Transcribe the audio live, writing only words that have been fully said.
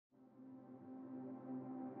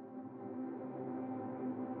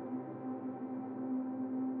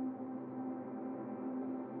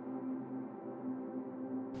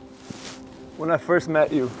When I first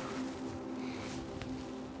met you,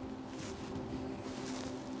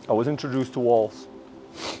 I was introduced to walls.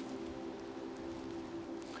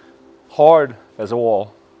 Hard as a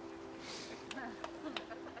wall.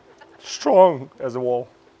 Strong as a wall.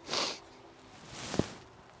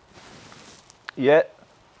 Yet,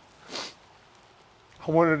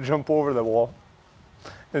 I wanted to jump over the wall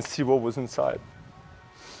and see what was inside.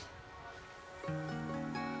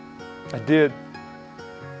 I did.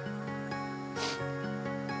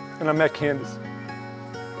 And I met Candace.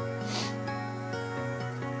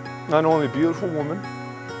 Not only a beautiful woman,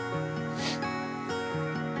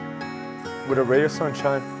 with a ray of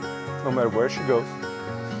sunshine, no matter where she goes.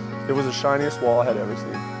 It was the shiniest wall I had ever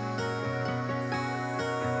seen.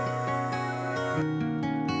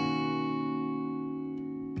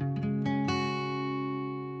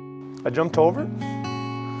 I jumped over,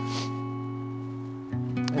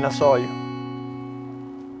 and I saw you.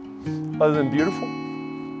 Other than beautiful,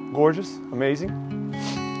 gorgeous, amazing,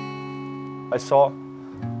 I saw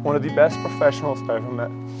one of the best professionals I ever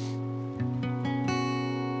met.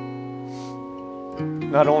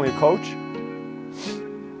 Not only a coach,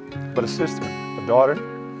 but a sister, a daughter,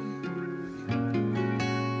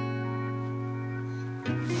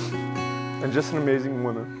 and just an amazing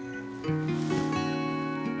woman.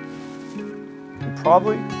 And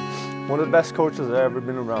probably one of the best coaches I've ever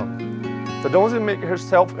been around. That doesn't make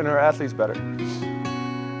herself and her athletes better,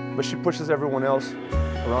 but she pushes everyone else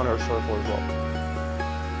around her circle as well.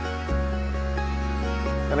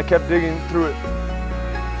 And I kept digging through it.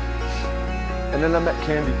 And then I met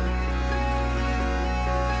Candy.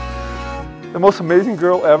 The most amazing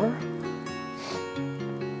girl ever.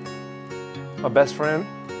 My best friend.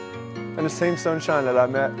 And the same sunshine that I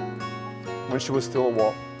met when she was still a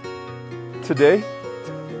wall. Today,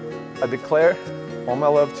 I declare all my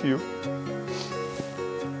love to you.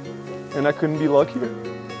 And I couldn't be luckier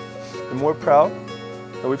and more proud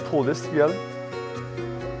that we pulled this together.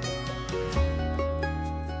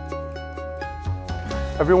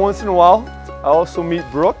 Every once in a while, I also meet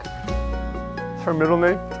Brooke. It's her middle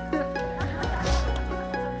name.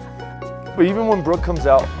 But even when Brooke comes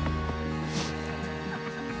out,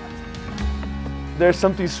 there's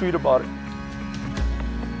something sweet about it.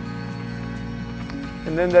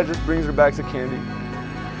 And then that just brings her back to Candy.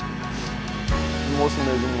 The most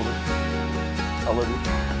amazing woman. I love you.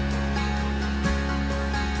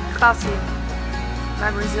 Classy.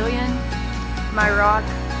 My Brazilian, my rock,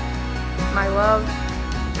 my love,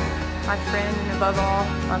 my friend, and above all,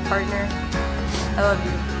 my partner. I love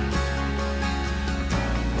you.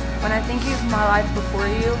 When I think of my life before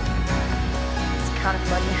you, it's kind of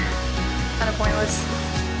funny, kind of pointless.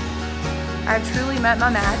 I've truly met my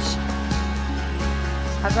match.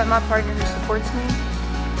 I've met my partner who supports me,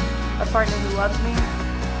 a partner who loves me,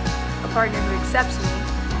 a partner who accepts me,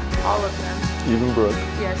 all of them. Even Brooke.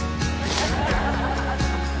 Yes.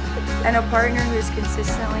 And a partner who is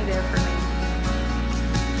consistently there for me.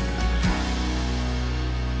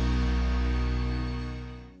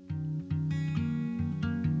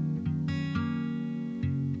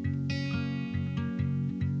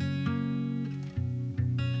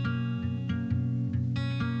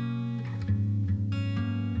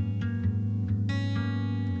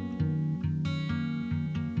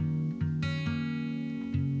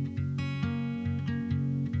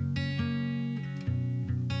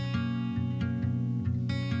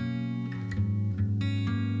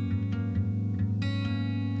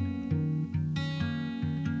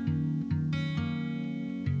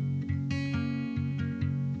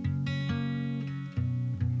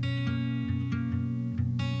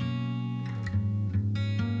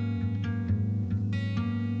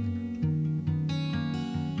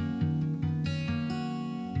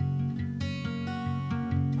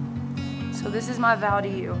 So this is my vow to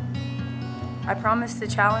you. I promise to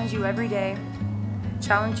challenge you every day,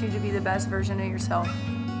 challenge you to be the best version of yourself.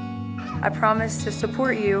 I promise to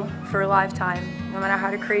support you for a lifetime, no matter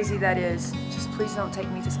how crazy that is. Just please don't take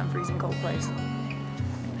me to some freezing cold place.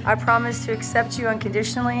 I promise to accept you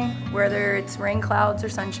unconditionally, whether it's rain clouds or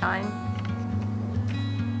sunshine.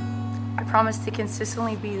 I promise to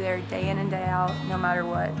consistently be there day in and day out, no matter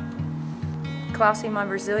what. Klausy, my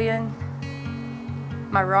Brazilian,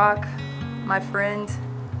 my rock, my friend,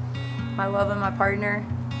 my love and my partner.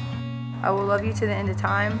 I will love you to the end of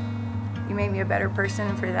time. You made me a better person,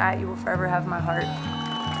 and for that, you will forever have my heart.